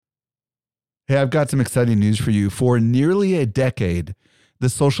Hey, I've got some exciting news for you. For nearly a decade, the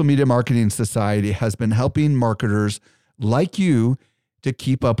Social Media Marketing Society has been helping marketers like you to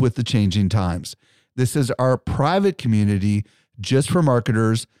keep up with the changing times. This is our private community just for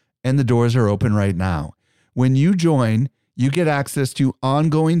marketers, and the doors are open right now. When you join, you get access to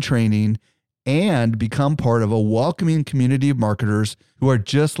ongoing training and become part of a welcoming community of marketers who are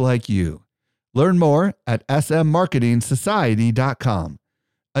just like you. Learn more at smmarketingsociety.com.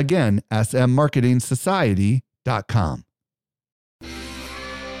 Again, smmarketingsociety.com.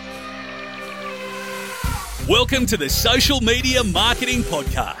 Welcome to the Social Media Marketing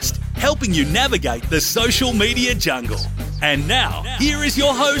Podcast, helping you navigate the social media jungle. And now, here is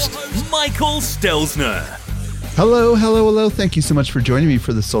your host, Michael Stelzner. Hello. Thank you so much for joining me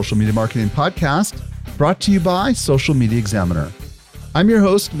for the Social Media Marketing Podcast, brought to you by Social Media Examiner. I'm your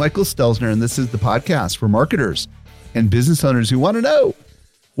host, Michael Stelzner, and this is the podcast for marketers and business owners who want to know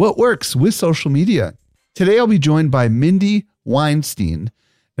what works with social media. Today, I'll be joined by Mindy Weinstein,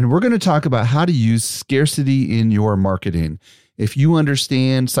 and we're going to talk about how to use scarcity in your marketing. If you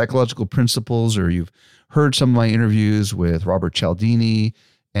understand psychological principles, or you've heard some of my interviews with Robert Cialdini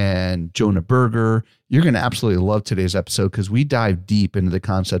and Jonah Berger, you're going to absolutely love today's episode because we dive deep into the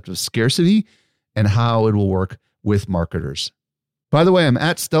concept of scarcity and how it will work with marketers. By the way, I'm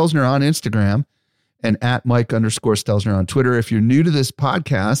at Stelzner on Instagram and at Mike_Stelzner on Twitter. If you're new to this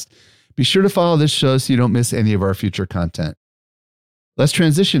podcast, be sure to follow this show so you don't miss any of our future content. Let's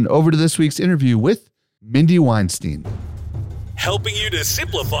transition over to this week's interview with Mindy Weinstein. Helping you to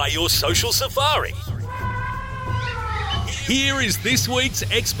simplify your social safari. Here is this week's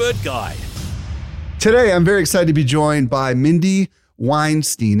expert guide. Today, I'm very excited to be joined by Mindy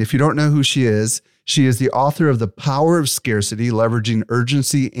Weinstein. If you don't know who she is the author of The Power of Scarcity, Leveraging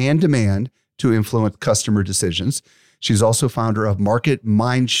Urgency and Demand to Influence Customer Decisions. She's also founder of Market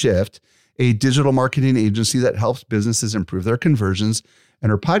Mind Shift, a digital marketing agency that helps businesses improve their conversions.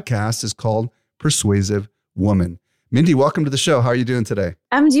 And her podcast is called Persuasive Woman. Mindy, welcome to the show. How are you doing today?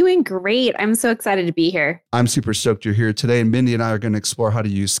 I'm doing great. I'm so excited to be here. I'm super stoked you're here today. And Mindy and I are going to explore how to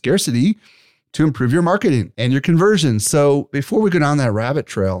use scarcity to improve your marketing and your conversions. So before we go down that rabbit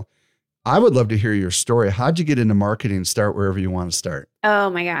trail, I would love to hear your story. How'd you get into marketing? Start wherever you want to start. Oh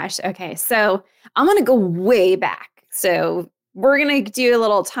my gosh. Okay. So I'm going to go way back. So we're going to do a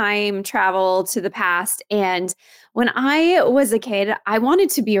little time travel to the past. And when I was a kid, I wanted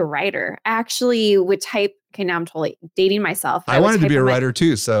to be a writer. I actually would type. Okay, now I'm totally dating myself. I wanted to be a writer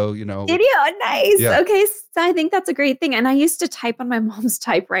too. So, Did you? Nice. Yeah. Okay. So I think that's a great thing. And I used to type on my mom's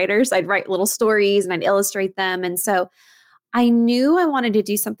typewriters. I'd write little stories and I'd illustrate them. And so I knew I wanted to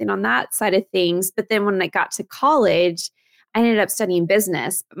do something on that side of things. But then when I got to college, I ended up studying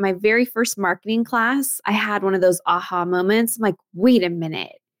business. But my very first marketing class, I had one of those aha moments. I'm like, wait a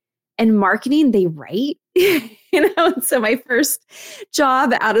minute. In marketing, they write, And so my first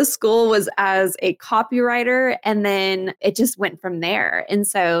job out of school was as a copywriter, and then it just went from there. And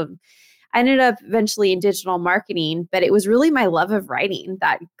so I ended up eventually in digital marketing, but it was really my love of writing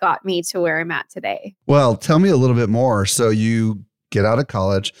that got me to where I'm at today. Well, tell me a little bit more. So you get out of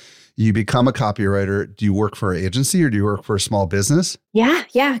college, you become a copywriter. Do you work for an agency or do you work for a small business?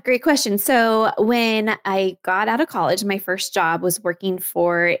 Yeah. Great question. So when I got out of college, my first job was working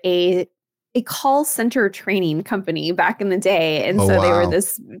for a call center training company back in the day. And They were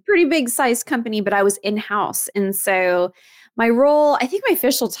this pretty big size company, but I was in-house. And so my role, I think my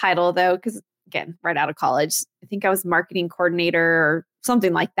official title though, because again, right out of college, I think I was marketing coordinator or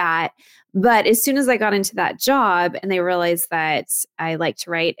something like that. But as soon as I got into that job and they realized that I liked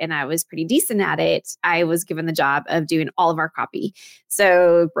to write and I was pretty decent at it, I was given the job of doing all of our copy.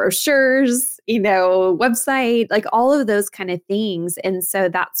 So brochures, website, like all of those kind of things. And so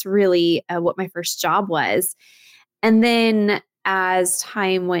that's really what my first job was. And then as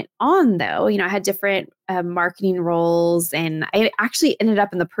time went on, though, I had different marketing roles, and I actually ended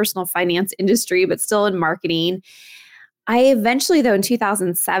up in the personal finance industry, but still in marketing. I eventually, though, in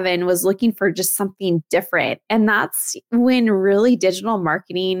 2007 was looking for just something different. And that's when really digital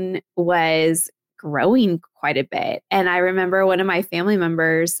marketing was growing quite a bit. And I remember one of my family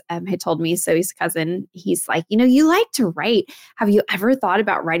members had told me, so he's a cousin, he's like, you like to write. Have you ever thought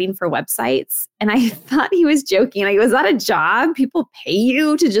about writing for websites? And I thought he was joking. Like, was that a job? People pay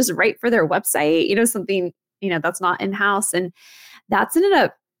you to just write for their website, something, that's not in-house. And that's ended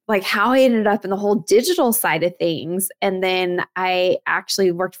up like how I ended up in the whole digital side of things. And then I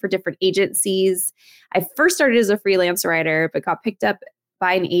actually worked for different agencies. I first started as a freelance writer, but got picked up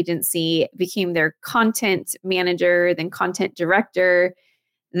by an agency, became their content manager, then content director,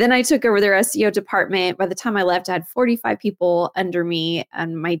 Then I took over their SEO department. By the time I left, I had 45 people under me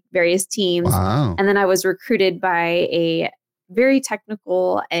on my various teams. Wow. And then I was recruited by a very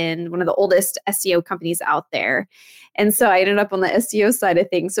technical and one of the oldest SEO companies out there. And so I ended up on the SEO side of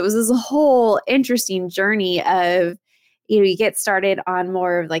things. So it was this whole interesting journey of, you get started on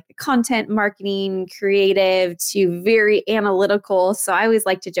more of like the content marketing, creative to very analytical. So I always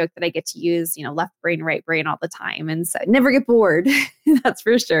like to joke that I get to use, left brain, right brain all the time. And so I never get bored. That's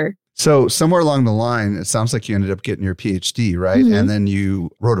for sure. So somewhere along the line, it sounds like you ended up getting your PhD, right? Mm-hmm. And then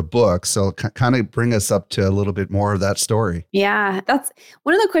you wrote a book. So kind of bring us up to a little bit more of that story. Yeah, that's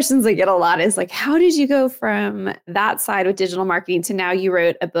one of the questions I get a lot is like, how did you go from that side with digital marketing to now you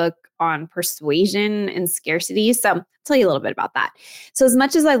wrote a book on persuasion and scarcity? So I'll tell you a little bit about that. So as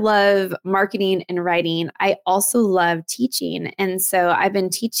much as I love marketing and writing, I also love teaching. And so I've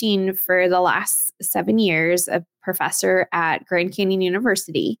been teaching for the last 7 years, a professor at Grand Canyon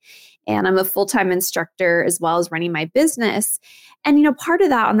University. And I'm a full-time instructor as well as running my business. And, part of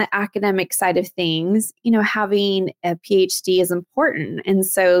that on the academic side of things, having a PhD is important. And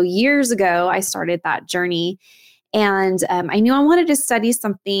so years ago, I started that journey. And I knew I wanted to study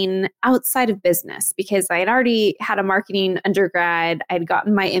something outside of business because I had already had a marketing undergrad. I'd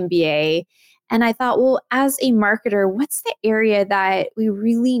gotten my MBA. And I thought, well, as a marketer, what's the area that we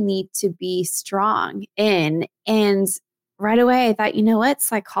really need to be strong in? And right away, I thought, what?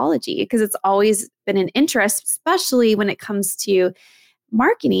 Psychology, because it's always been an interest, especially when it comes to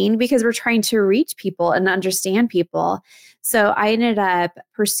marketing, because we're trying to reach people and understand people. So I ended up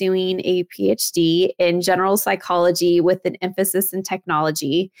pursuing a PhD in general psychology with an emphasis in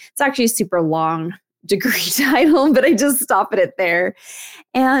technology. It's actually a super long degree title, but I just stop it there.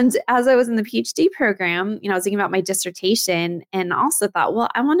 And as I was in the PhD program, I was thinking about my dissertation and also thought, well,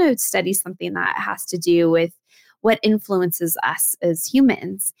 I want to study something that has to do with what influences us as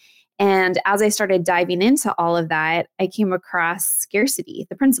humans. And as I started diving into all of that, I came across scarcity,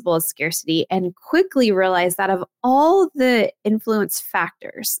 the principle of scarcity, and quickly realized that of all the influence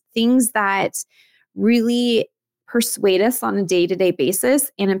factors, things that really persuade us on a day-to-day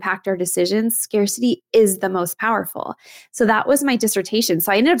basis and impact our decisions, scarcity is the most powerful. So that was my dissertation.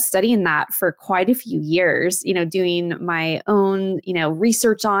 So I ended up studying that for quite a few years, doing my own,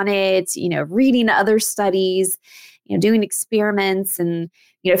 research on it, reading other studies, doing experiments and,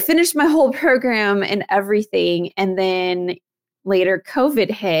 finished my whole program and everything. And then later COVID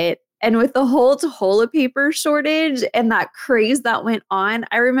hit. And with the whole toilet paper shortage and that craze that went on,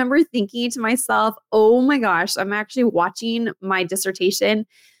 I remember thinking to myself, oh my gosh, I'm actually watching my dissertation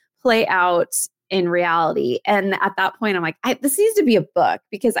play out in reality. And at that point, I'm like, this needs to be a book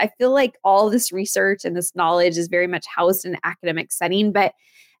because I feel like all this research and this knowledge is very much housed in an academic setting. But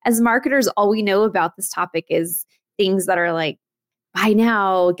as marketers, all we know about this topic is things that are like, buy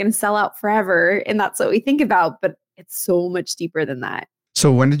now, going to sell out forever. And that's what we think about. But it's so much deeper than that.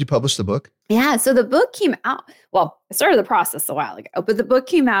 So when did you publish the book? Yeah, so the book came out, well, I started the process a while ago, but the book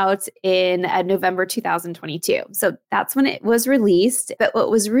came out in November 2022. So that's when it was released. But what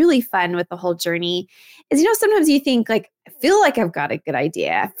was really fun with the whole journey is, sometimes you think like, I feel like I've got a good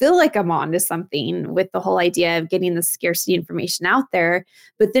idea. I feel like I'm on to something with the whole idea of getting the scarcity information out there.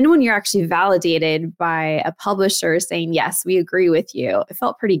 But then when you're actually validated by a publisher saying, yes, we agree with you, it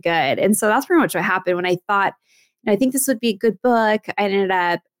felt pretty good. And so that's pretty much what happened when I thought, I think this would be a good book. I ended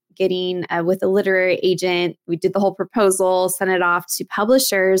up getting with a literary agent. We did the whole proposal, sent it off to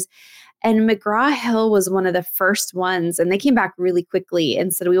publishers. And McGraw-Hill was one of the first ones. And they came back really quickly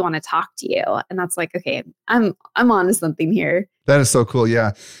and said, we want to talk to you. And that's like, okay, I'm on to something here. That is so cool.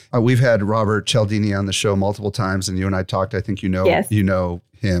 Yeah. We've had Robert Cialdini on the show multiple times. And you and I talked, I think Yes. you know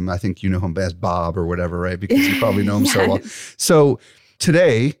him. I think you know him as Bob or whatever, right? Because you probably know him so well. So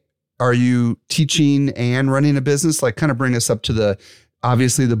today, are you teaching and running a business? Like kind of bring us up to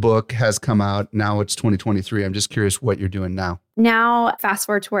obviously the book has come out. Now it's 2023. I'm just curious what you're doing now. Now, fast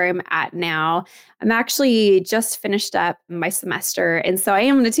forward to where I'm at now. I'm actually just finished up my semester. And so I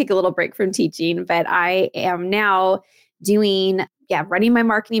am going to take a little break from teaching, but I am now running my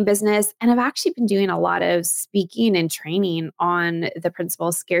marketing business. And I've actually been doing a lot of speaking and training on the principle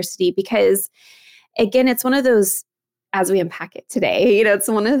of scarcity because, again, it's one of those, as we unpack it today, it's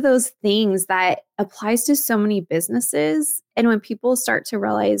one of those things that applies to so many businesses. And when people start to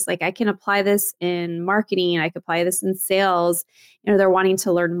realize, like, I can apply this in marketing, I could apply this in sales, they're wanting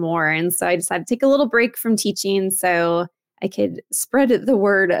to learn more. And so I decided to take a little break from teaching so I could spread the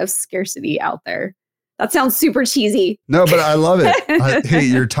word of scarcity out there. That sounds super cheesy. No, but I love it. Hey,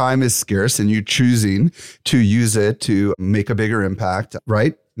 your time is scarce and you're choosing to use it to make a bigger impact,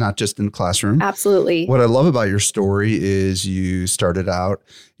 right? not just in the classroom. Absolutely. What I love about your story is you started out,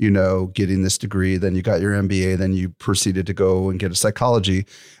 getting this degree, then you got your MBA, then you proceeded to go and get a psychology.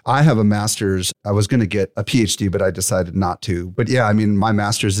 I have a master's. I was going to get a PhD, but I decided not to. But yeah, I mean, my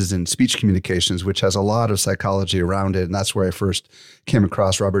master's is in speech communications, which has a lot of psychology around it. And that's where I first came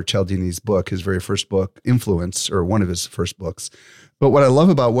across Robert Cialdini's book, his very first book, Influence, or one of his first books. But what I love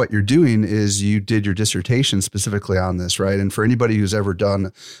about what you're doing is you did your dissertation specifically on this, right? And for anybody who's ever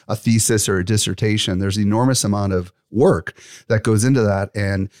done a thesis or a dissertation, there's an enormous amount of work that goes into that,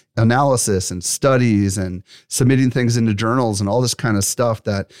 and analysis and studies and submitting things into journals and all this kind of stuff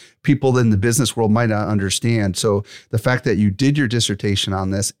that people in the business world might not understand. So the fact that you did your dissertation on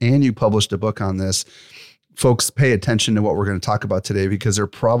this and you published a book on this, folks, pay attention to what we're going to talk about today, because there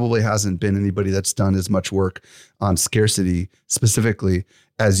probably hasn't been anybody that's done as much work on scarcity specifically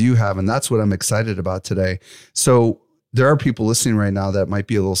as you have. And that's what I'm excited about today. So there are people listening right now that might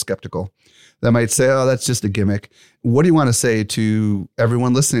be a little skeptical, that might say, oh, that's just a gimmick. What do you want to say to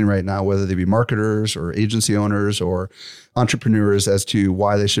everyone listening right now, whether they be marketers or agency owners or entrepreneurs, as to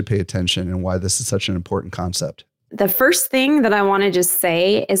why they should pay attention and why this is such an important concept? The first thing that I want to just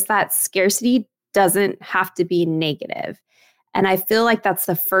say is that scarcity doesn't have to be negative. And I feel like that's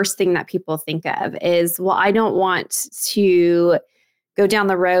the first thing that people think of is, well, I don't want to go down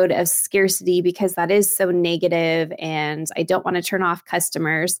the road of scarcity because that is so negative and I don't want to turn off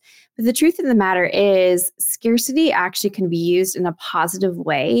customers. But the truth of the matter is scarcity actually can be used in a positive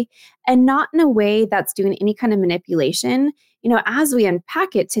way and not in a way that's doing any kind of manipulation. As we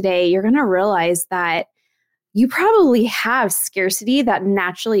unpack it today, you're going to realize that you probably have scarcity that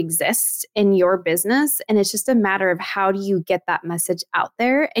naturally exists in your business. And it's just a matter of how do you get that message out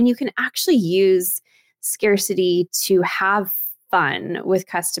there? And you can actually use scarcity to have fun with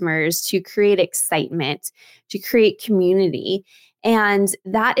customers, to create excitement, to create community. And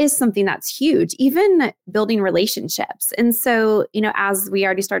that is something that's huge, even building relationships. And so, as we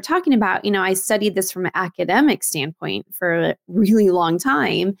already started talking about, I studied this from an academic standpoint for a really long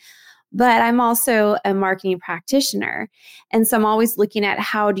time. But I'm also a marketing practitioner. And so I'm always looking at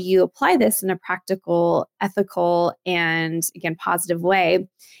how do you apply this in a practical, ethical, and again, positive way.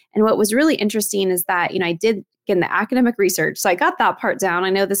 And what was really interesting is that, I did get the academic research. So I got that part down.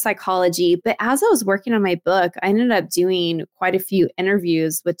 I know the psychology. But as I was working on my book, I ended up doing quite a few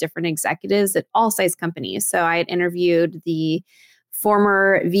interviews with different executives at all size companies. So I had interviewed the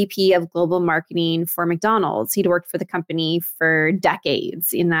former VP of global marketing for McDonald's. He'd worked for the company for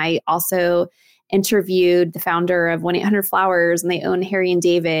decades. And I also interviewed the founder of 1-800-Flowers, and they own Harry and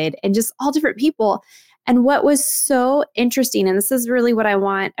David, and just all different people. And what was so interesting, and this is really what I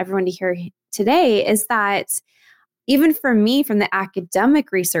want everyone to hear today, is that even for me, from the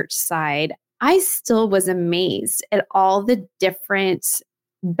academic research side, I still was amazed at all the different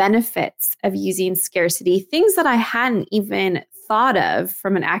benefits of using scarcity, things that I hadn't even thought of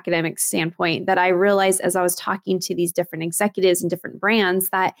from an academic standpoint, that I realized as I was talking to these different executives and different brands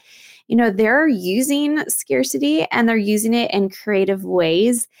that, they're using scarcity and they're using it in creative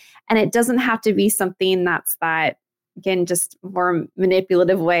ways. And it doesn't have to be something that's that, again, just more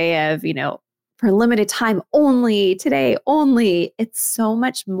manipulative way of, for limited time only, today only. It's so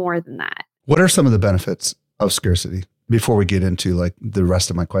much more than that. What are some of the benefits of scarcity? Before we get into like the rest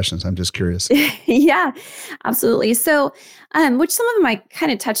of my questions, I'm just curious. Yeah, absolutely. So, which some of them I kind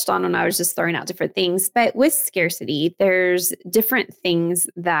of touched on when I was just throwing out different things, but with scarcity, there's different things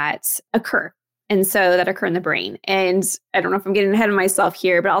that occur. And so that occur in the brain. And I don't know if I'm getting ahead of myself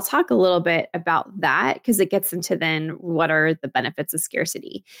here, but I'll talk a little bit about that because it gets into then what are the benefits of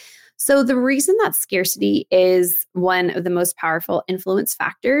scarcity. So the reason that scarcity is one of the most powerful influence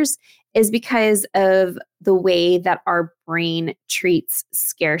factors is because of the way that our brain treats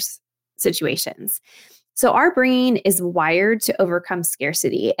scarce situations. So our brain is wired to overcome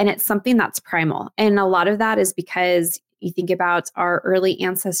scarcity, and it's something that's primal. And a lot of that is because you think about our early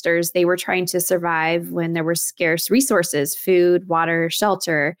ancestors, they were trying to survive when there were scarce resources, food, water,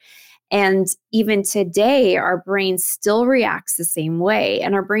 shelter. And even today, our brain still reacts the same way.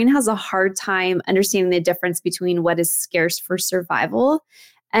 And our brain has a hard time understanding the difference between what is scarce for survival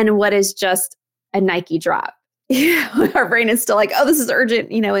and what is just a Nike drop. Our brain is still like, oh, this is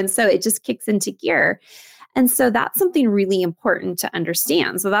urgent, and so it just kicks into gear. And so that's something really important to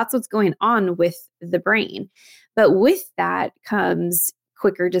understand. So that's what's going on with the brain. But with that comes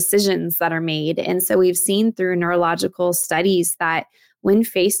quicker decisions that are made. And so we've seen through neurological studies that when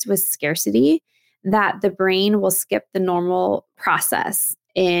faced with scarcity, that the brain will skip the normal process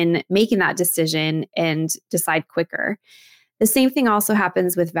in making that decision and decide quicker. The same thing also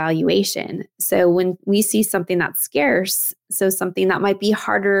happens with valuation. So when we see something that's scarce, so something that might be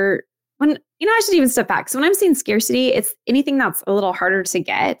harder, I should even step back. So when I'm seeing scarcity, it's anything that's a little harder to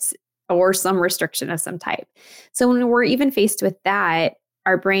get or some restriction of some type. So when we're even faced with that,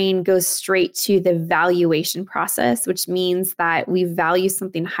 our brain goes straight to the valuation process, which means that we value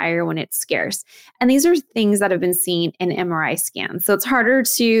something higher when it's scarce. And these are things that have been seen in MRI scans. So it's harder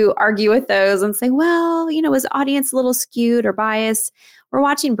to argue with those and say, well, is the audience a little skewed or biased? We're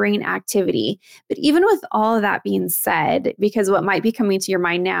watching brain activity. But even with all of that being said, because what might be coming to your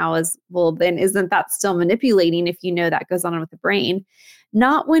mind now is, well, then isn't that still manipulating if you know that goes on with the brain?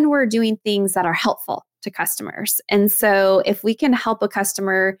 Not when we're doing things that are helpful to customers. And so if we can help a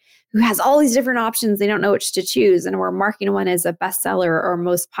customer who has all these different options, they don't know which to choose, and we're marking one as a bestseller or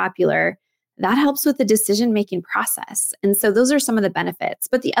most popular, that helps with the decision-making process. And so those are some of the benefits.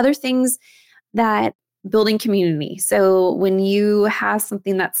 But the other things that building community. So when you have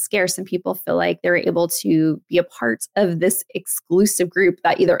something that's scarce and people feel like they're able to be a part of this exclusive group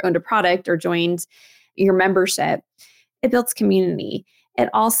that either owned a product or joined your membership, it builds community. It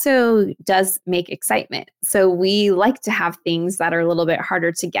also does make excitement. So we like to have things that are a little bit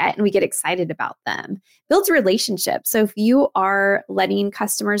harder to get and we get excited about them. Builds relationships. So if you are letting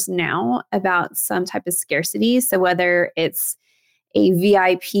customers know about some type of scarcity, so whether it's a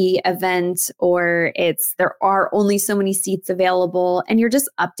VIP event or there are only so many seats available and you're just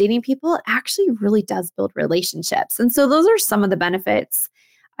updating people, it actually really does build relationships. And so those are some of the benefits,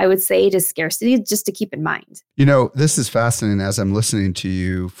 I would say, to scarcity, just to keep in mind. This is fascinating. As I'm listening to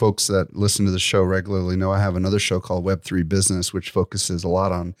you, folks that listen to the show regularly know I have another show called Web3 Business, which focuses a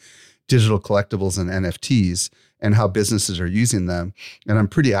lot on digital collectibles and NFTs and how businesses are using them. And I'm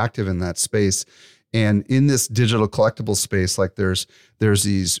pretty active in that space. And in this digital collectible space, like there's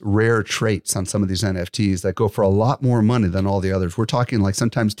these rare traits on some of these NFTs that go for a lot more money than all the others. We're talking like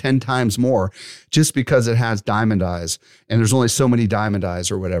sometimes 10 times more just because it has diamond eyes and there's only so many diamond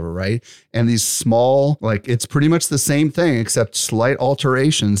eyes or whatever, right? And these small, like it's pretty much the same thing except slight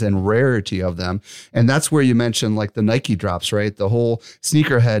alterations and rarity of them. And that's where you mentioned like the Nike drops, right? The whole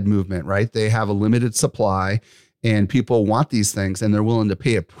sneakerhead movement, right? They have a limited supply and people want these things and they're willing to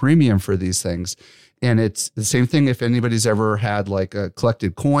pay a premium for these things. And it's the same thing if anybody's ever had like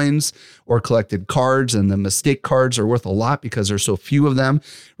collected coins or collected cards, and the mistake cards are worth a lot because there's so few of them,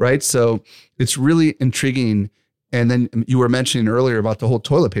 right? So it's really intriguing. And then you were mentioning earlier about the whole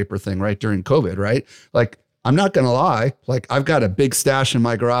toilet paper thing, right? During COVID, right? Like, I'm not going to lie. Like, I've got a big stash in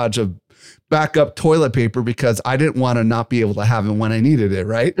my garage of backup toilet paper because I didn't want to not be able to have it when I needed it,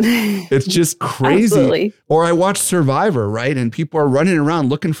 right? It's just crazy. Absolutely. Or I watched Survivor, right? And people are running around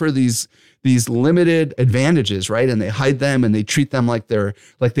looking for these limited advantages, right? And they hide them and they treat them like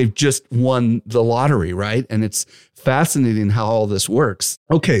they've just won the lottery, right? And it's fascinating how all this works.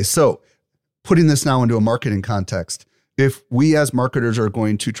 Okay, so putting this now into a marketing context, if we as marketers are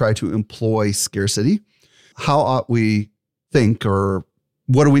going to try to employ scarcity, how ought we think, or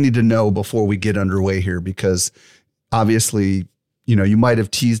what do we need to know before we get underway here? Because obviously, you might have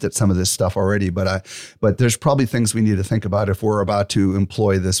teased at some of this stuff already, but there's probably things we need to think about if we're about to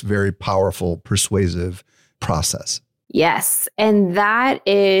employ this very powerful, persuasive process. Yes. And that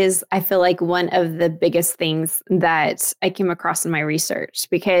is, I feel like, one of the biggest things that I came across in my research,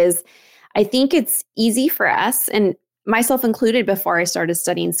 because I think it's easy for us, and myself included before I started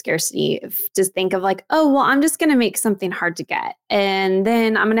studying scarcity, to think of like, oh, well, I'm just going to make something hard to get, and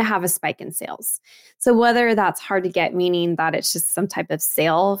then I'm going to have a spike in sales. So whether that's hard to get, meaning that it's just some type of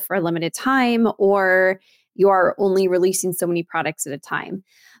sale for a limited time, or you are only releasing so many products at a time.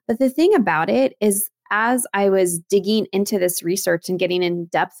 But the thing about it is, as I was digging into this research and getting in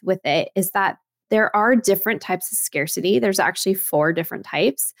depth with it, is that there are different types of scarcity. There's actually 4 different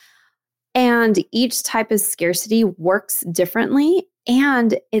types. And each type of scarcity works differently,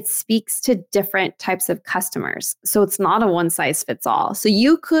 and it speaks to different types of customers. So it's not a one size fits all. So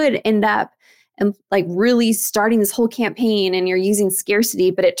you could end up like really starting this whole campaign and you're using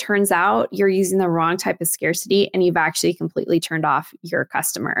scarcity, but it turns out you're using the wrong type of scarcity and you've actually completely turned off your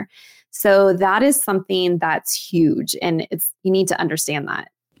customer. So that is something that's huge, and you need to understand that.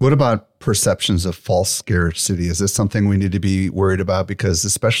 What about perceptions of false scarcity? Is this something we need to be worried about? Because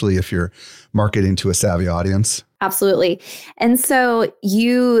especially if you're marketing to a savvy audience. Absolutely. And so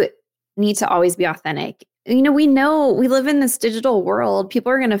you need to always be authentic. We know we live in this digital world.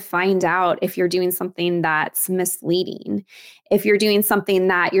 People are going to find out if you're doing something that's misleading. If you're doing something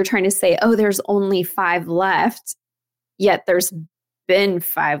that you're trying to say, oh, there's only 5 left, yet there's been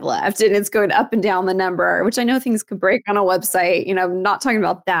 5 left and it's going up and down the number, which I know things could break on a website. I'm not talking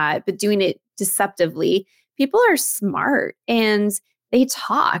about that, but doing it deceptively, people are smart and they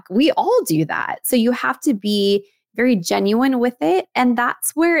talk. We all do that. So you have to be very genuine with it. And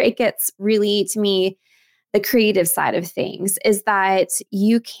that's where it gets really, to me, the creative side of things is that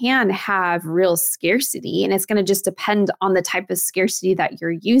you can have real scarcity, and it's going to just depend on the type of scarcity that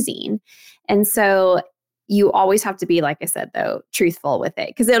you're using. And so you always have to be, like I said, though, truthful with it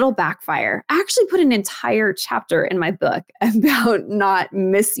because it'll backfire. I actually put an entire chapter in my book about not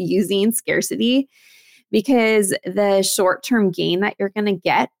misusing scarcity because the short-term gain that you're going to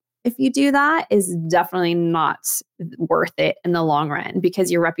get if you do that is definitely not worth it in the long run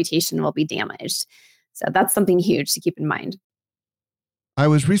because your reputation will be damaged. So that's something huge to keep in mind. I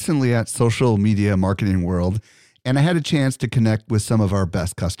was recently at Social Media Marketing World, and I had a chance to connect with some of our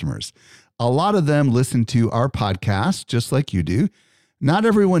best customers. A lot of them listen to our podcast, just like you do. Not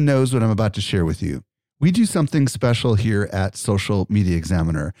everyone knows what I'm about to share with you. We do something special here at Social Media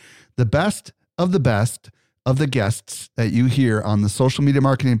Examiner. The best of the guests that you hear on the Social Media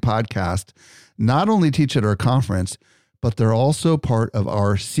Marketing Podcast not only teach at our conference, but they're also part of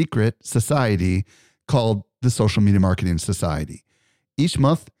our secret society called the Social Media Marketing Society. Each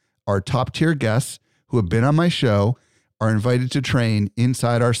month, our top tier guests who have been on my show are invited to train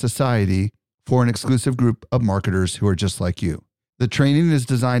inside our society for an exclusive group of marketers who are just like you. The training is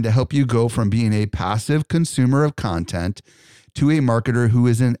designed to help you go from being a passive consumer of content to a marketer who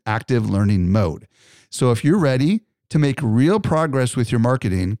is in active learning mode. So if you're ready to make real progress with your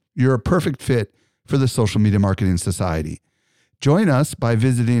marketing, you're a perfect fit for the Social Media Marketing Society. Join us by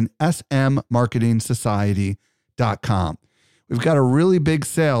visiting smmarketingsociety.com. We've got a really big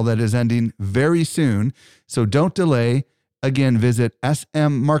sale that is ending very soon, so don't delay. Again, visit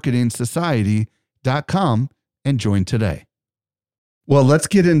smmarketingsociety.com and join today. Well, let's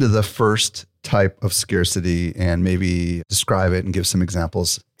get into the first type of scarcity and maybe describe it and give some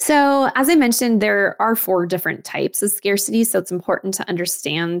examples. So, as I mentioned, there are 4 different types of scarcity. So it's important to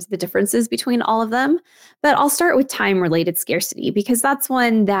understand the differences between all of them. But I'll start with time-related scarcity because that's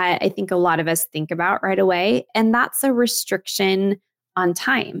one that I think a lot of us think about right away. And that's a restriction on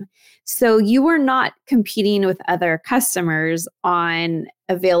time. So you are not competing with other customers on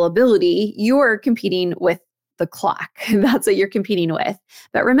availability. You are competing with the clock. That's what you're competing with.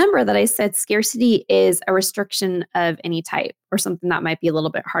 But remember that I said scarcity is a restriction of any type or something that might be a little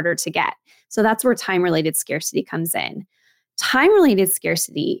bit harder to get. So that's where time-related scarcity comes in. Time-related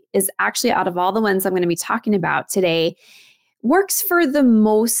scarcity is actually, out of all the ones I'm going to be talking about today, works for the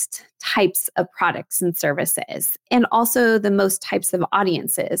most types of products and services and also the most types of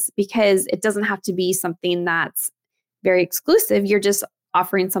audiences because it doesn't have to be something that's very exclusive. You're just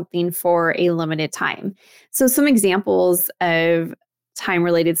offering something for a limited time. So some examples of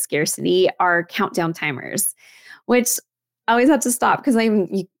time-related scarcity are countdown timers, which I always have to stop because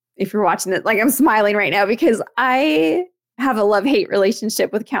if you're watching it, like I'm smiling right now because I have a love-hate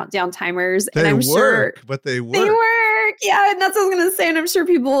relationship with countdown timers. They and I'm work, sure but they work. They work. Yeah, and that's what I was going to say. And I'm sure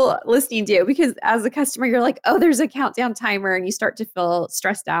people listening do because as a customer, you're like, oh, there's a countdown timer and you start to feel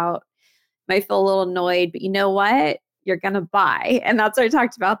stressed out. Might feel a little annoyed, but you know what? You're going to buy. And that's what I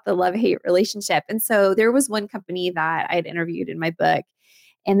talked about, the love-hate relationship. And so there was one company that I had interviewed in my book,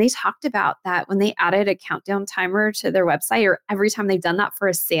 and they talked about that when they added a countdown timer to their website or every time they've done that for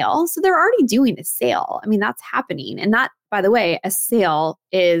a sale. So they're already doing a sale. I mean, that's happening. And that, by the way, a sale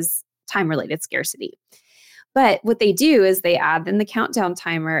is time-related scarcity. But what they do is they add then the countdown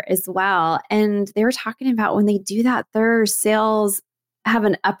timer as well. And they were talking about when they do that, their sales have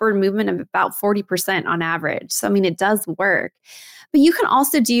an upward movement of about 40% on average. So, I mean, it does work. But you can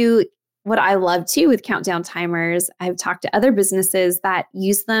also do what I love too with countdown timers. I've talked to other businesses that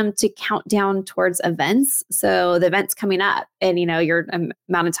use them to count down towards events. So the event's coming up and, your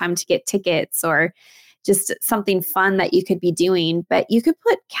amount of time to get tickets or just something fun that you could be doing. But you could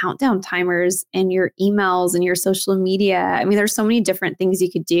put countdown timers in your emails and your social media. I mean, there's so many different things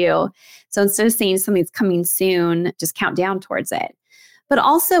you could do. So instead of saying something's coming soon, just count down towards it. But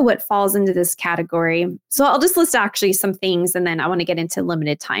also what falls into this category. So I'll just list actually some things and then I want to get into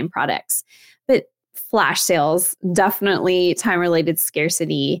limited time products. But flash sales, definitely time-related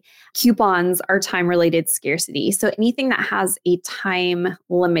scarcity. Coupons are time-related scarcity. So anything that has a time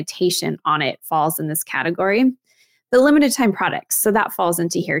limitation on it falls in this category. The limited time products, so that falls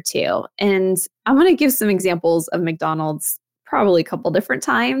into here too. And I'm going to give some examples of McDonald's probably a couple different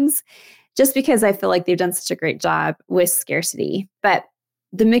times, just because I feel like they've done such a great job with scarcity. But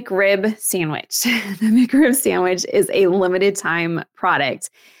the McRib sandwich. The McRib sandwich is a limited time product.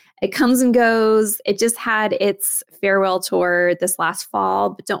 It comes and goes. It just had its farewell tour this last fall,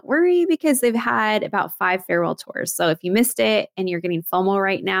 but don't worry because they've had about 5 farewell tours. So if you missed it and you're getting FOMO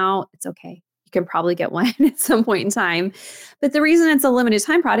right now, it's okay. You You can probably get one at some point in time. But the reason it's a limited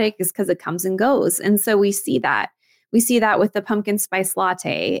time product is because it comes and goes. And so we see that. We see that with the pumpkin spice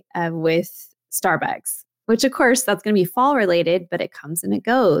latte with Starbucks, which of course that's going to be fall related, but it comes and it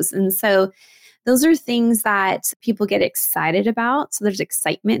goes. And so those are things that people get excited about. So there's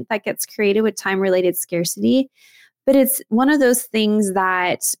excitement that gets created with time related scarcity. But it's one of those things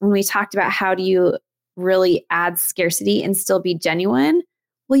that when we talked about how do you really add scarcity and still be genuine,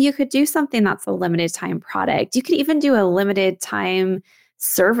 well, you could do something that's a limited time product. You could even do a limited time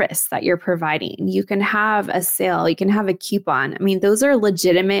service that you're providing. You can have a sale, you can have a coupon. I mean, those are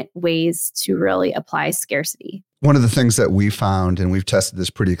legitimate ways to really apply scarcity. One of the things that we found, and we've tested this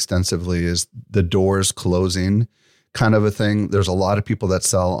pretty extensively, is the doors closing kind of a thing. There's a lot of people that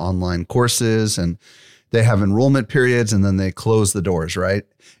sell online courses and they have enrollment periods and then they close the doors, right?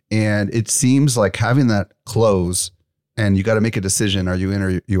 And it seems like having that close and you got to make a decision, are you in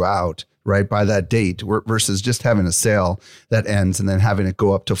or you out, right? By that date versus just having a sale that ends and then having it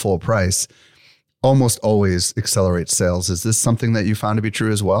go up to full price almost always accelerates sales. Is this something that you found to be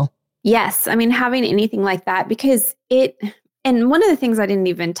true as well? Yes. I mean, having anything like that, because and one of the things I didn't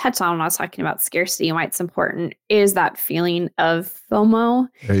even touch on when I was talking about scarcity and why it's important is that feeling of FOMO.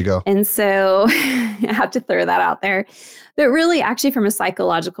 There you go. And so I have to throw that out there. But really, actually, from a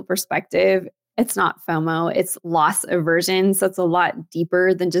psychological perspective, it's not FOMO, it's loss aversion. So it's a lot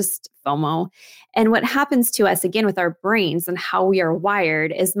deeper than just FOMO. And what happens to us, again, with our brains and how we are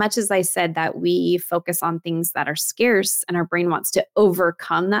wired, as much as I said that we focus on things that are scarce and our brain wants to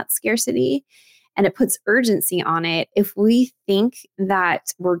overcome that scarcity and it puts urgency on it, if we think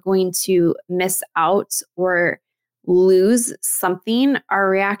that we're going to miss out or lose something, our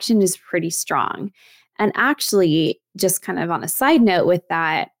reaction is pretty strong. And actually, just kind of on a side note with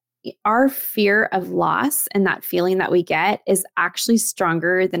that, our fear of loss and that feeling that we get is actually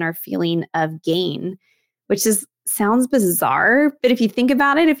stronger than our feeling of gain, which sounds bizarre. But if you think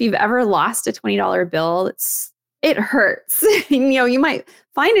about it, if you've ever lost a $20 bill, it hurts. You might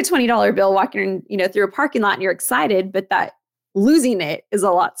find a $20 bill walking, through a parking lot and you're excited, but that losing it is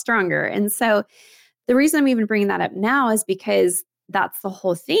a lot stronger. And so the reason I'm even bringing that up now is because that's the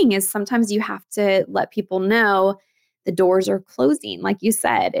whole thing, is sometimes you have to let people know the doors are closing, like you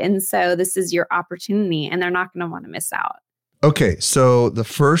said. And so this is your opportunity and they're not going to want to miss out. Okay. So the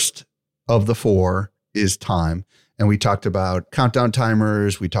first of the four is time. And we talked about countdown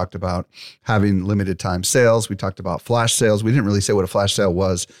timers. We talked about having limited time sales. We talked about flash sales. We didn't really say what a flash sale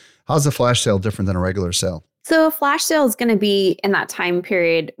was. How's a flash sale different than a regular sale? So a flash sale is going to be in that time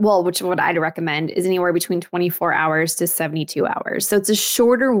period, which what I'd recommend is anywhere between 24 hours to 72 hours. So it's a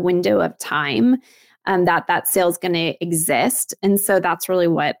shorter window of time that sale is going to exist. And so that's really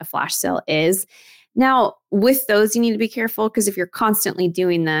what a flash sale is. Now, with those, you need to be careful because if you're constantly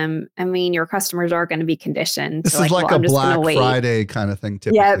doing them, I mean, your customers are going to be conditioned. This is like a Black Friday kind of thing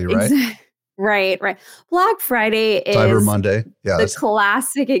typically, right? Right. Black Friday is Cyber Monday. Yeah, the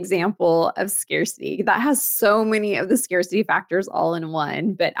classic example of scarcity that has so many of the scarcity factors all in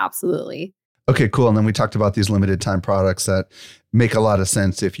one, but absolutely. Okay, cool. And then we talked about these limited time products that make a lot of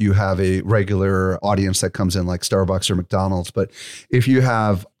sense if you have a regular audience that comes in like Starbucks or McDonald's. But if you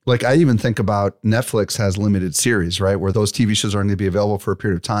have, like, I even think about Netflix has limited series, right? Where those TV shows are going to be available for a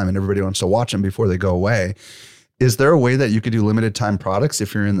period of time and everybody wants to watch them before they go away. Is there a way that you could do limited time products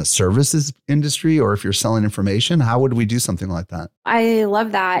if you're in the services industry or if you're selling information? How would we do something like that? I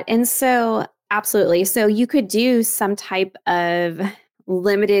love that. And so absolutely. So you could do some type of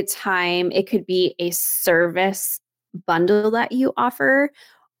limited time. It could be a service bundle that you offer.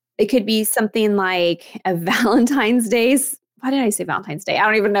 It could be something like a Valentine's Day. Why did I say Valentine's Day? I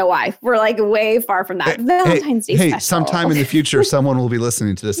don't even know why. We're like way far from that. Valentine's Day special. Sometime in the future, someone will be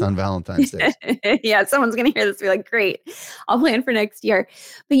listening to this on Valentine's Day. Yeah, someone's going to hear this and be like, great, I'll plan for next year.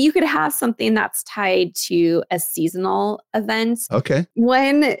 But you could have something that's tied to a seasonal event. Okay.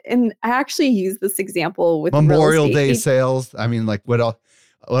 And I actually use this example with Memorial Day sales. I mean, like what all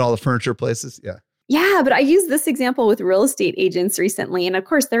the furniture places. Yeah. Yeah, but I used this example with real estate agents recently. And of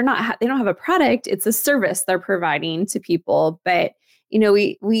course, they don't have a product. It's a service they're providing to people. But,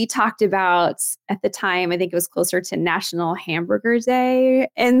 we talked about at the time, I think it was closer to National Hamburger Day.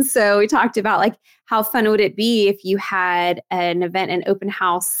 And so we talked about like, how fun would it be if you had an event, an open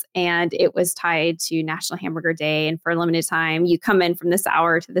house, and it was tied to National Hamburger Day. And for a limited time, you come in from this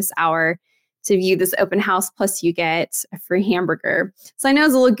hour to this hour to view this open house, plus you get a free hamburger. So I know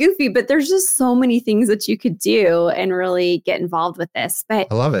it's a little goofy, but there's just so many things that you could do and really get involved with this. But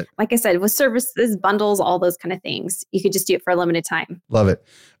I love it. Like I said, with services, bundles, all those kind of things, you could just do it for a limited time. Love it.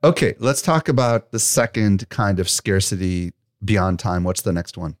 Okay, let's talk about the second kind of scarcity beyond time. What's the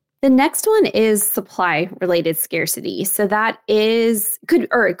next one? The next one is supply related scarcity. So that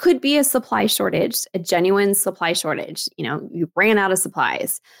it could be a supply shortage, a genuine supply shortage. You ran out of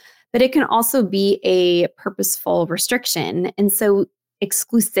supplies, but it can also be a purposeful restriction. And so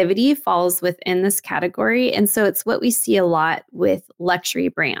exclusivity falls within this category. And so it's what we see a lot with luxury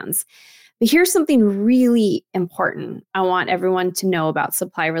brands. But here's something really important I want everyone to know about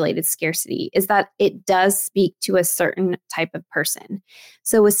supply related scarcity is that it does speak to a certain type of person.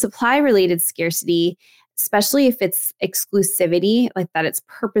 So with supply related scarcity, especially if it's exclusivity, like that it's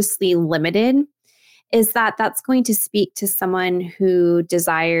purposely limited, is that that's going to speak to someone who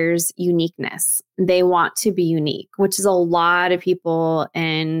desires uniqueness. They want to be unique, which is a lot of people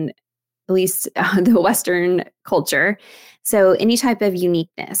in at least the Western culture. So any type of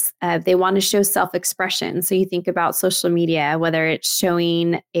uniqueness, they want to show self-expression. So you think about social media, whether it's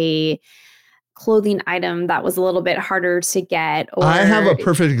showing a clothing item that was a little bit harder to get. Or I have a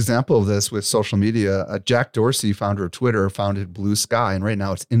perfect example of this with social media. Jack Dorsey, founder of Twitter, founded Blue Sky, and right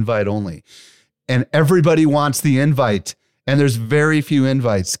now it's invite only. And everybody wants the invite. And there's very few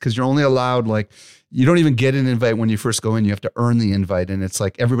invites because you're only allowed you don't even get an invite when you first go in. You have to earn the invite. And it's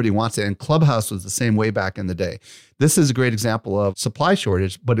like everybody wants it. And Clubhouse was the same way back in the day. This is a great example of supply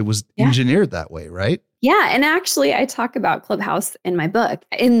shortage, but it was engineered that way, right? Yeah. And actually, I talk about Clubhouse in my book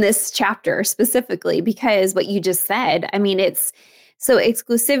in this chapter specifically because what you just said, so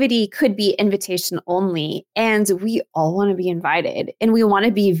exclusivity could be invitation only, and we all want to be invited and we want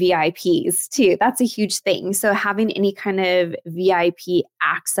to be VIPs too. That's a huge thing. So having any kind of VIP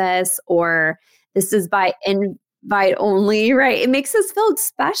access or this is by invite only, right? It makes us feel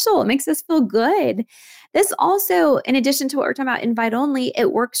special. It makes us feel good. This also, in addition to what we're talking about, invite only,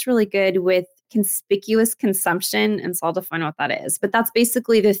 it works really good with conspicuous consumption. And so I'll define what that is. But that's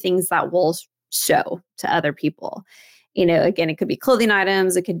basically the things that we'll show to other people. Again, it could be clothing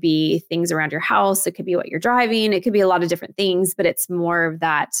items, it could be things around your house, it could be what you're driving, it could be a lot of different things, but it's more of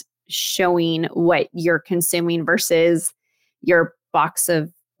that showing what you're consuming versus your box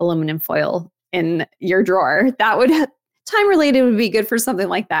of aluminum foil in your drawer. That would, time related would be good for something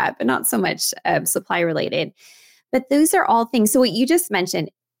like that, but not so much supply related. But those are all things. So what you just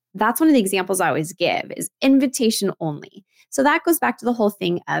mentioned, that's one of the examples I always give is invitation only. So that goes back to the whole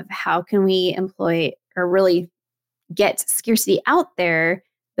thing of how can we employ or really get scarcity out there,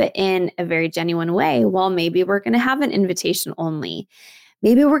 but in a very genuine way. Well, maybe we're going to have an invitation only.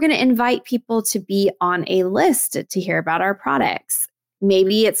 Maybe we're going to invite people to be on a list to hear about our products.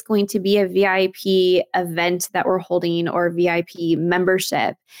 Maybe it's going to be a VIP event that we're holding or VIP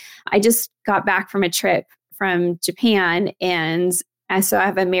membership. I just got back from a trip from Japan, and so I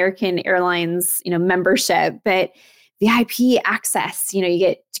have American Airlines, membership, but VIP access, you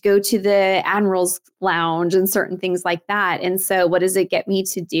get to go to the Admiral's Lounge and certain things like that. And so what does it get me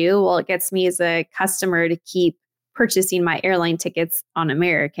to do? Well, it gets me as a customer to keep purchasing my airline tickets on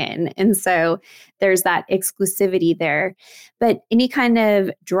American. And so there's that exclusivity there, but any kind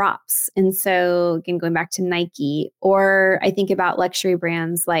of drops. And so again, going back to Nike, or I think about luxury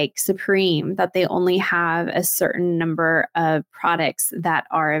brands like Supreme, that they only have a certain number of products that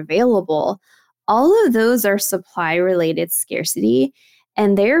are available. All of those are supply related scarcity.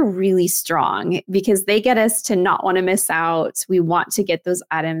 And they're really strong because they get us to not want to miss out. We want to get those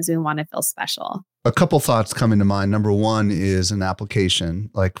items. We want to feel special. A couple thoughts coming to mind. Number one is an application.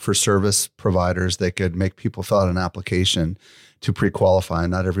 Like for service providers, they could make people fill out an application to pre-qualify.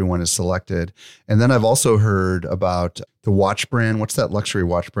 Not everyone is selected. And then I've also heard about the watch brand. What's that luxury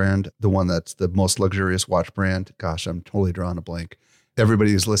watch brand? The one that's the most luxurious watch brand. Gosh, I'm totally drawing a blank.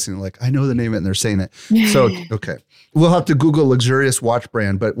 Everybody is listening like, I know the name of it and they're saying it. So, okay. We'll have to Google luxurious watch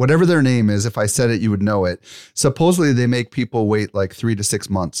brand, but whatever their name is, if I said it, you would know it. Supposedly they make people wait like 3 to 6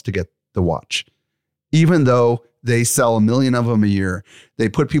 months to get the watch. Even though they sell 1 million of them a year, they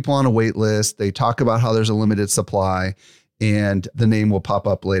put people on a wait list. They talk about how there's a limited supply and the name will pop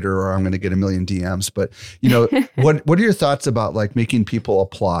up later, or I'm going to get 1 million DMs. But, what are your thoughts about like making people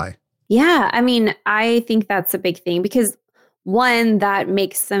apply? Yeah. I think that's a big thing because one, that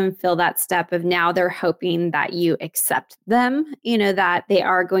makes them feel that step of now they're hoping that you accept them, that they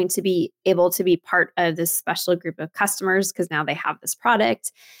are going to be able to be part of this special group of customers because now they have this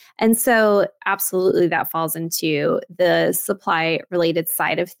product. And so absolutely that falls into the supply related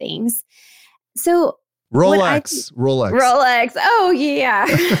side of things. So Rolex. Oh, yeah.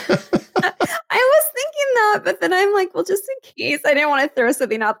 I was thinking that, but then I'm like, well, just in case I didn't want to throw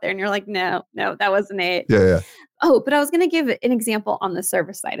something out there. And you're like, no, that wasn't it. Yeah. Oh, but I was going to give an example on the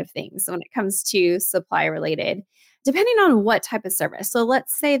service side of things when it comes to supply related. depending on what type of service. So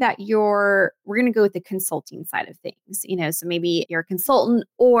let's say that we're going to go with the consulting side of things, so maybe you're a consultant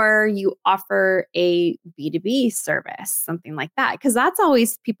or you offer a B2B service, something like that. Because that's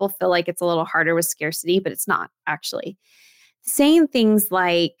always, people feel like it's a little harder with scarcity, but it's not actually. Saying things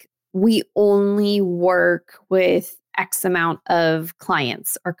like, we only work with X amount of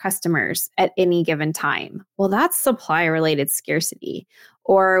clients or customers at any given time. Well, that's supply related scarcity.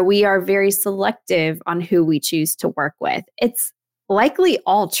 Or we are very selective on who we choose to work with. It's likely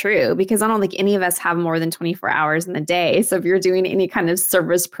all true because I don't think any of us have more than 24 hours in the day. So if you're doing any kind of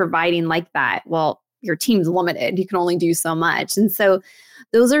service providing like that, well, your team's limited. You can only do so much. And so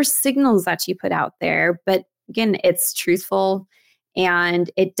those are signals that you put out there. But again, it's truthful and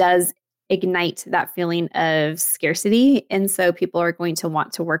it does ignite that feeling of scarcity. And so people are going to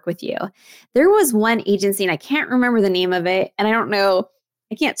want to work with you. There was one agency, and I can't remember the name of it. And I don't know,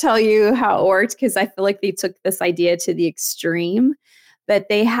 I can't tell you how it worked because I feel like they took this idea to the extreme. But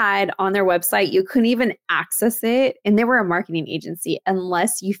they had on their website, you couldn't even access it. And they were a marketing agency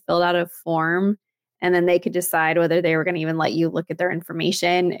unless you filled out a form. And then they could decide whether they were going to even let you look at their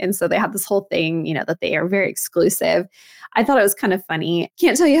information. And so they had this whole thing, that they are very exclusive. I thought it was kind of funny.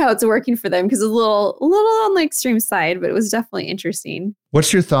 Can't tell you how it's working for them because it's a little on the extreme side, but it was definitely interesting.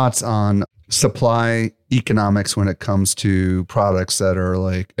 What's your thoughts on supply economics when it comes to products that are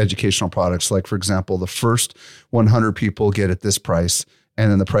like educational products? Like, for example, the first 100 people get at this price, and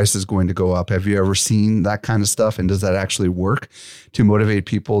then the price is going to go up. Have you ever seen that kind of stuff? And does that actually work to motivate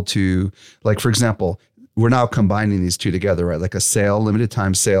people to, like, for example, we're now combining these two together, right? Like a sale, limited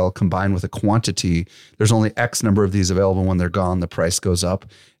time sale combined with a quantity. There's only X number of these available. When they're gone, the price goes up.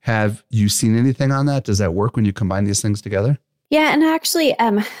 Have you seen anything on that? Does that work when you combine these things together? Yeah. And actually,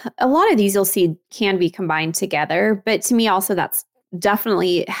 a lot of these you'll see can be combined together. But to me also, that's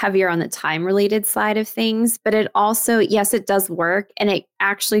definitely heavier on the time related side of things. But it also, yes, it does work. And it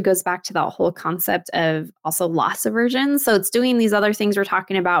actually goes back to that whole concept of also loss aversion. So it's doing these other things we're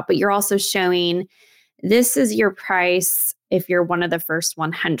talking about, but you're also showing this is your price if you're one of the first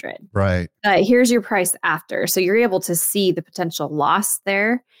 100. Right. Here's your price after. So you're able to see the potential loss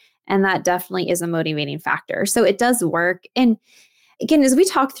there. And that definitely is a motivating factor. So it does work. And again, as we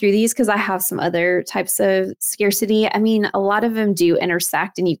talk through these, because I have some other types of scarcity, I mean, a lot of them do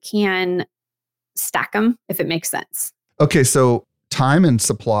intersect and you can stack them if it makes sense. Okay. So time and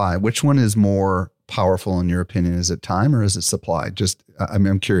supply, which one is more powerful in your opinion? Is it time or is it supply?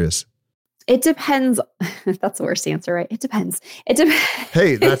 I'm curious. It depends. That's the worst answer, right? It depends.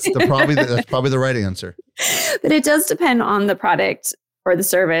 Hey, that's probably the right answer. But it does depend on the product or the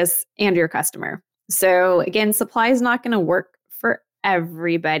service and your customer. So again, supply is not going to work for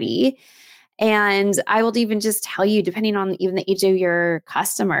everybody. And I will even just tell you, depending on even the age of your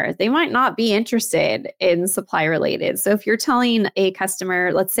customer, they might not be interested in supply related. So if you're telling a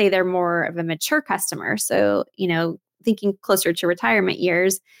customer, let's say they're more of a mature customer, so, thinking closer to retirement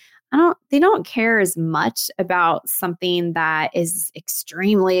years, they don't care as much about something that is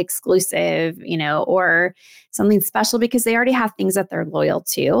extremely exclusive, or something special because they already have things that they're loyal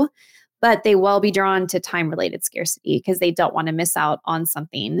to. But they will be drawn to time-related scarcity because they don't want to miss out on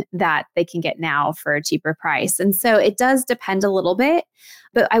something that they can get now for a cheaper price. And so it does depend a little bit.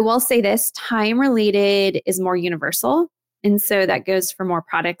 But I will say this, time-related is more universal. And so that goes for more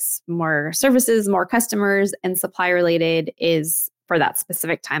products, more services, more customers, and supply-related is for that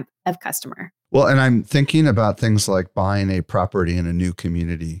specific type of customer. Well, and I'm thinking about things like buying a property in a new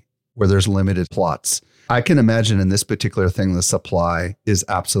community where there's limited plots. I can imagine in this particular thing, the supply is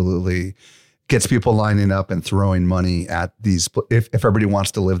absolutely gets people lining up and throwing money at these. If everybody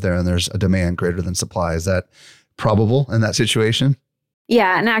wants to live there and there's a demand greater than supply, is that probable in that situation?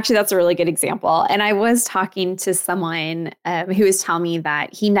 Yeah. And actually, that's a really good example. And I was talking to someone who was telling me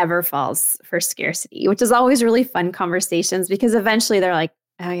that he never falls for scarcity, which is always really fun conversations because eventually they're like,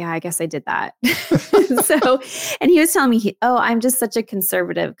 oh, yeah, I guess I did that. And he was telling me, I'm just such a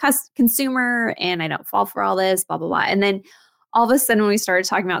conservative consumer and I don't fall for all this, blah, blah, blah. And then all of a sudden, when we started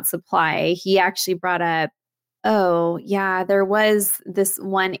talking about supply, he actually brought up, oh, yeah, there was this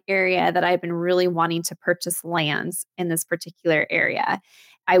one area that I've been really wanting to purchase lands in this particular area.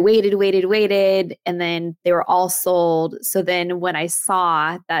 I waited, and then they were all sold. So then when I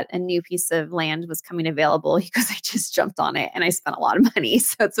saw that a new piece of land was coming available, he goes, I just jumped on it and I spent a lot of money.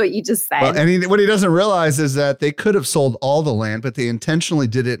 So that's what you just said. Well, and what he doesn't realize is that they could have sold all the land, but they intentionally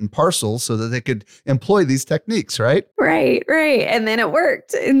did it in parcels so that they could employ these techniques, right? Right. And then it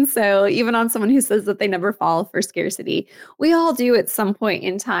worked. And so even on someone who says that they never fall for scarcity, we all do at some point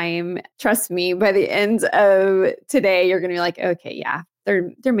in time. Trust me, by the end of today, you're going to be like, okay, yeah,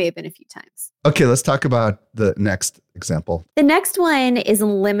 there may have been a few times. Okay, let's talk about the next example. The next one is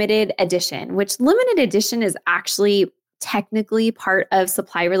limited edition, which limited edition is actually technically part of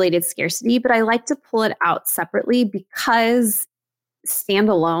supply related scarcity, but I like to pull it out separately because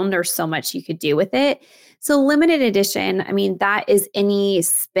standalone, there's so much you could do with it. So limited edition, I mean, that is any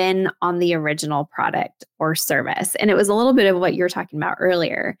spin on the original product or service. And it was a little bit of what you were talking about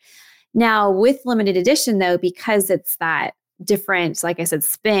earlier. Now with limited edition though, because it's that different, like I said,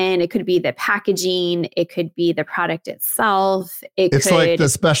 spin, it could be the packaging, it could be the product itself. It's like the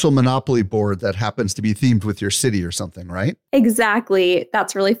special Monopoly board that happens to be themed with your city or something, right? Exactly.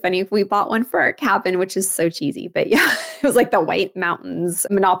 That's really funny. We bought one for our cabin, which is so cheesy, but yeah, it was like the White Mountains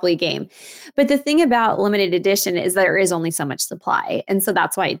Monopoly game. But the thing about limited edition is there is only so much supply. And so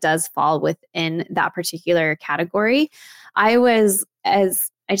that's why it does fall within that particular category. As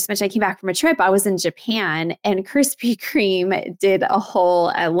I just mentioned, I came back from a trip. I was in Japan and Krispy Kreme did a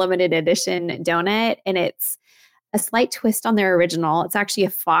whole limited edition donut, and it's a slight twist on their original. It's actually a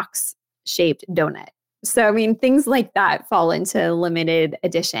fox shaped donut. So, I mean, things like that fall into limited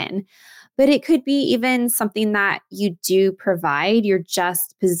edition. But it could be even something that you do provide. You're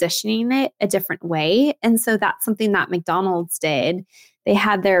just positioning it a different way. And so that's something that McDonald's did. They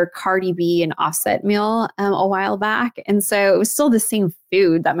had their Cardi B and Offset meal a while back. And so it was still the same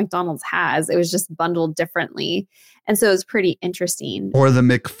food that McDonald's has. It was just bundled differently. And so it was pretty interesting. Or the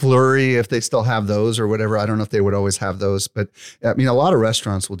McFlurry, if they still have those or whatever. I don't know if they would always have those. But I mean, a lot of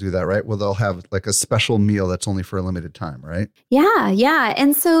restaurants will do that, right? Well, they'll have like a special meal that's only for a limited time, right? Yeah, yeah.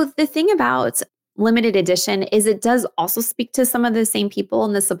 And so the thing about limited edition is it does also speak to some of the same people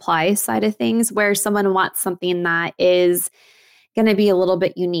in the supply side of things where someone wants something that is going to be a little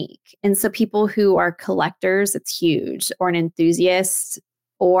bit unique. And so people who are collectors, it's huge, or an enthusiast,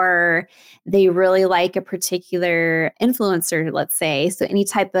 or they really like a particular influencer, let's say. So any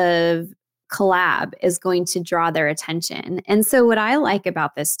type of collab is going to draw their attention. And so what I like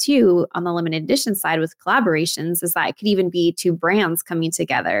about this too, on the limited edition side with collaborations, is that it could even be two brands coming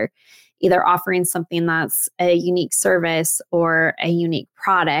together, either offering something that's a unique service or a unique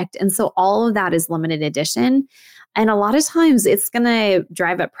product. And so all of that is limited edition. And a lot of times it's going to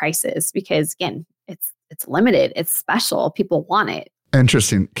drive up prices because, again, it's limited, it's special, people want it.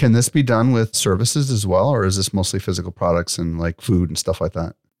 Interesting. Can this be done with services as well? Or is this mostly physical products and like food and stuff like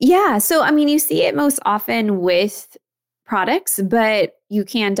that? Yeah. So, I mean, you see it most often with products, but you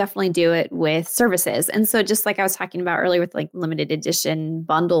can definitely do it with services. And so just like I was talking about earlier with like limited edition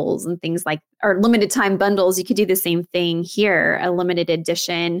bundles and things like, or limited time bundles, you could do the same thing here, a limited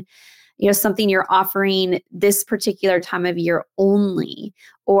edition, something you're offering this particular time of year only,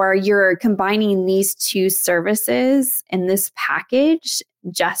 or you're combining these two services in this package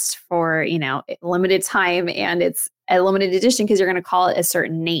just for, limited time, and it's a limited edition because you're going to call it a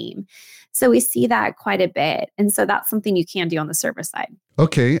certain name. So we see that quite a bit. And so that's something you can do on the service side.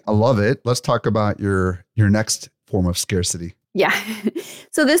 Okay, I love it. Let's talk about your next form of scarcity. Yeah.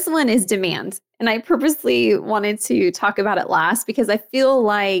 So this one is demand. And I purposely wanted to talk about it last because I feel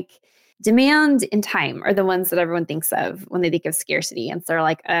like demand and time are the ones that everyone thinks of when they think of scarcity. And so they're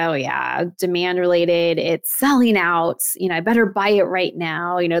like, oh yeah, demand related, it's selling out, I better buy it right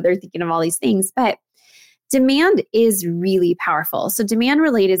now. They're thinking of all these things, but demand is really powerful. So demand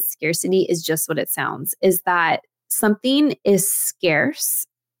related scarcity is just what it sounds, is that something is scarce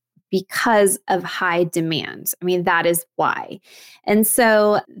because of high demand. I mean, that is why. And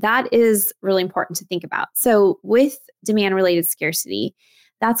so that is really important to think about. So with demand related scarcity,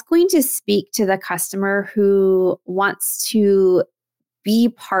 that's going to speak to the customer who wants to be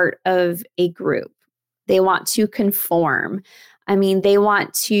part of a group. They want to conform. I mean, they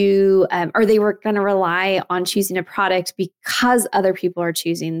want to, or they were going to rely on choosing a product because other people are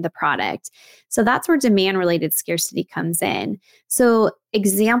choosing the product. So that's where demand-related scarcity comes in. So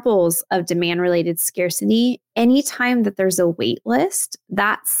examples of demand-related scarcity, anytime that there's a wait list,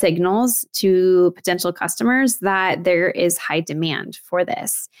 that signals to potential customers that there is high demand for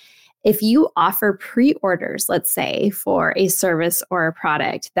this. If you offer pre-orders, let's say, for a service or a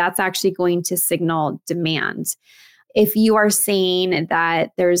product, that's actually going to signal demand. If you are saying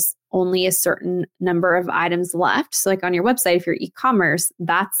that there's only a certain number of items left, so like on your website, if you're e-commerce,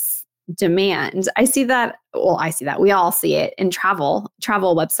 that's demand. I see that. We all see it in travel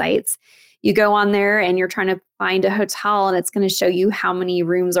websites. You go on there and you're trying to find a hotel and it's going to show you how many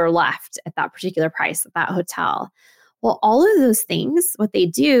rooms are left at that particular price at that hotel. Well, all of those things, what they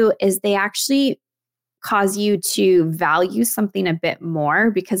do is they actually cause you to value something a bit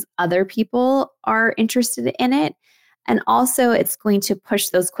more because other people are interested in it. And also it's going to push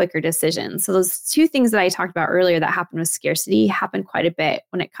those quicker decisions. So those two things that I talked about earlier that happen with scarcity happen quite a bit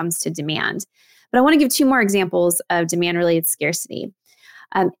when it comes to demand. But I want to give two more examples of demand-related scarcity.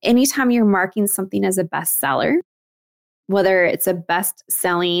 Anytime you're marking something as a bestseller, whether it's a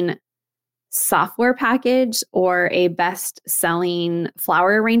best-selling software package or a best-selling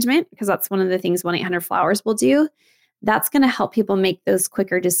flower arrangement, because that's one of the things 1-800-Flowers will do, that's going to help people make those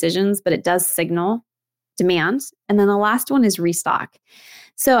quicker decisions, but it does signal demand. And then the last one is restock.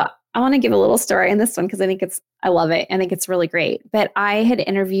 So I want to give a little story in this one because I love it. I think it's really great. But I had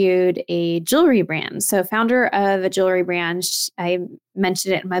interviewed a jewelry brand. So founder of a jewelry brand, I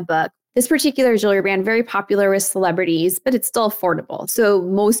mentioned it in my book. This particular jewelry brand, very popular with celebrities, but it's still affordable. So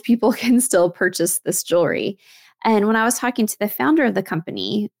most people can still purchase this jewelry. And when I was talking to the founder of the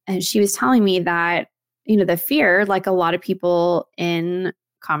company, and she was telling me that, the fear, like a lot of people in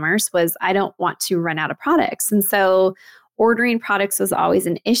commerce, was I don't want to run out of products. And so ordering products was always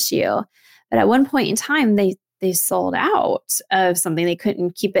an issue. But at one point in time, they sold out of something. They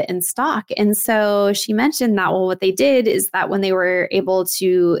couldn't keep it in stock. And so she mentioned that, well, what they did is that when they were able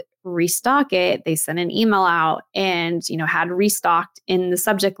to restock it, they sent an email out and, had restocked in the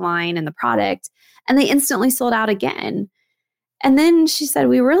subject line and the product, and they instantly sold out again. And then she said,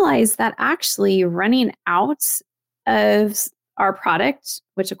 we realized that actually running out of our product,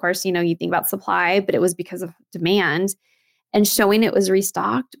 which of course, you think about supply, but it was because of demand, and showing it was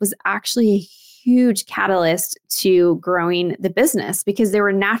restocked was actually a huge catalyst to growing the business because they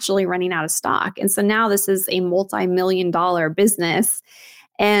were naturally running out of stock. And so now this is a multi-million-dollar business,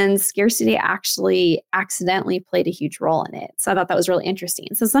 and scarcity actually accidentally played a huge role in it. So I thought that was really interesting.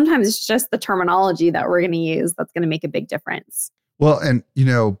 So sometimes it's just the terminology that we're going to use that's going to make a big difference. Well, and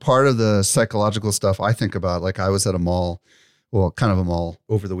part of the psychological stuff I think about, like I was at a mall, kind of a mall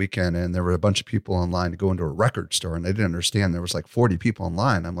over the weekend, and there were a bunch of people in line to go into a record store, and they didn't understand there was like 40 people in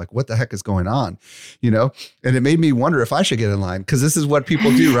line. I'm like, what the heck is going on? And it made me wonder if I should get in line, because this is what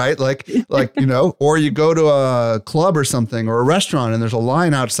people do, right? Like, or you go to a club or something or a restaurant and there's a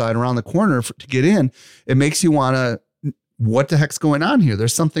line outside around the corner to get in. It makes you want to, what the heck's going on here?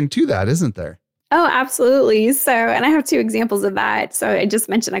 There's something to that, isn't there? Oh, absolutely. So, and I have two examples of that. So I just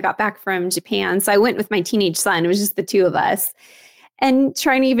mentioned I got back from Japan. So I went with my teenage son. It was just the two of us, and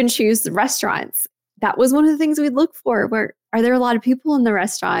trying to even choose the restaurants. That was one of the things we'd look for. Are there a lot of people in the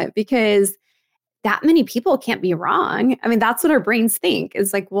restaurant? Because that many people can't be wrong. I mean, that's what our brains think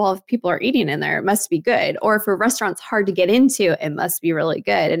is like, well, if people are eating in there, it must be good. Or if a restaurant's hard to get into, it must be really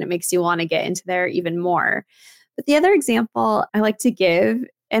good. And it makes you want to get into there even more. But the other example I like to give,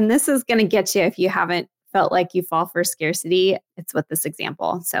 and this is going to get you if you haven't felt like you fall for scarcity, it's with this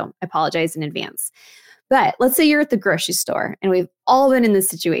example. So I apologize in advance. But let's say you're at the grocery store, and we've all been in this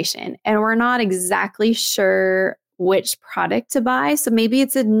situation, and we're not exactly sure which product to buy. So maybe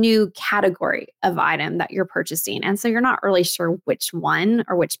it's a new category of item that you're purchasing. And so you're not really sure which one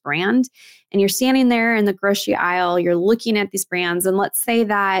or which brand. And you're standing there in the grocery aisle, you're looking at these brands, and let's say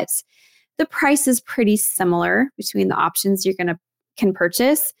that the price is pretty similar between the options you're can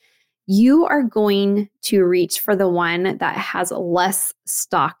purchase. You are going to reach for the one that has less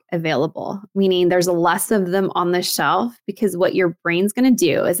stock available, meaning there's less of them on the shelf, because what your brain's going to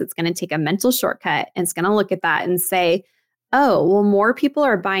do is it's going to take a mental shortcut and it's going to look at that and say, oh, well, more people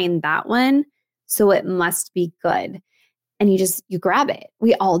are buying that one, so it must be good. And you grab it.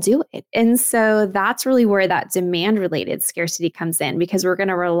 We all do it. And so that's really where that demand related scarcity comes in, because we're going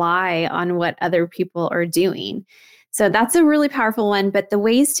to rely on what other people are doing. So that's a really powerful one, but the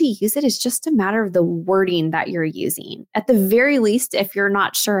ways to use it is just a matter of the wording that you're using. At the very least, if you're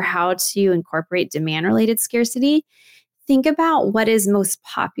not sure how to incorporate demand-related scarcity, think about what is most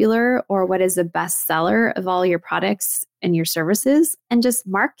popular or what is a bestseller of all your products and your services, and just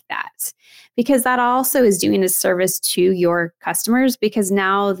mark that, because that also is doing a service to your customers, because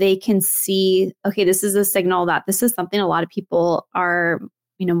now they can see, okay, this is a signal that this is something a lot of people are,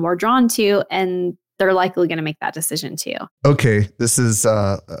 more drawn to, and they're likely going to make that decision too. Okay. This is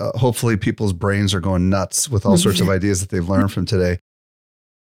hopefully people's brains are going nuts with all sorts of ideas that they've learned from today.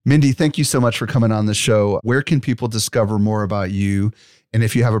 Mindy, thank you so much for coming on the show. Where can people discover more about you? And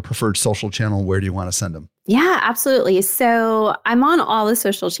if you have a preferred social channel, where do you want to send them? Yeah, absolutely. So I'm on all the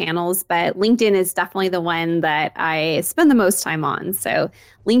social channels, but LinkedIn is definitely the one that I spend the most time on. So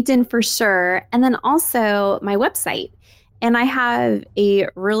LinkedIn for sure. And then also my website. And I have a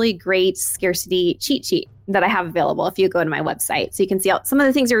really great scarcity cheat sheet that I have available if you go to my website. So you can see some of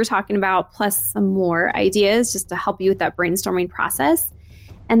the things you were talking about, plus some more ideas just to help you with that brainstorming process.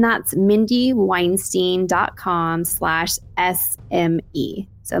 And that's mindyweinstein.com/SME.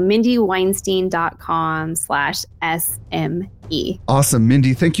 So mindyweinstein.com/SME. Awesome.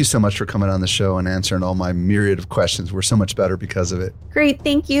 Mindy, thank you so much for coming on the show and answering all my myriad of questions. We're so much better because of it. Great.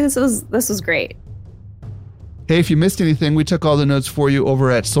 Thank you. This was great. Hey, if you missed anything, we took all the notes for you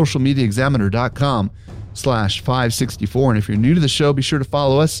over at socialmediaexaminer.com/564. And if you're new to the show, be sure to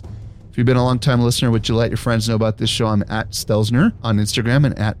follow us. If you've been a long-time listener, would you let your friends know about this show? I'm at Stelzner on Instagram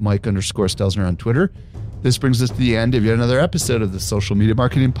and at Mike_Stelzner on Twitter. This brings us to the end of yet another episode of the Social Media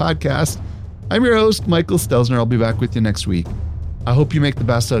Marketing Podcast. I'm your host, Michael Stelzner. I'll be back with you next week. I hope you make the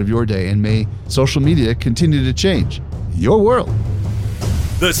best out of your day, and may social media continue to change your world.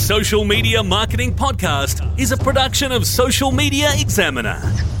 The Social Media Marketing Podcast is a production of Social Media Examiner.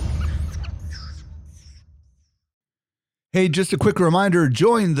 Hey, just a quick reminder,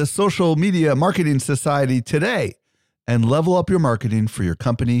 join the Social Media Marketing Society today and level up your marketing for your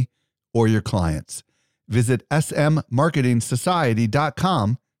company or your clients. Visit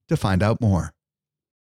smmarketingsociety.com to find out more.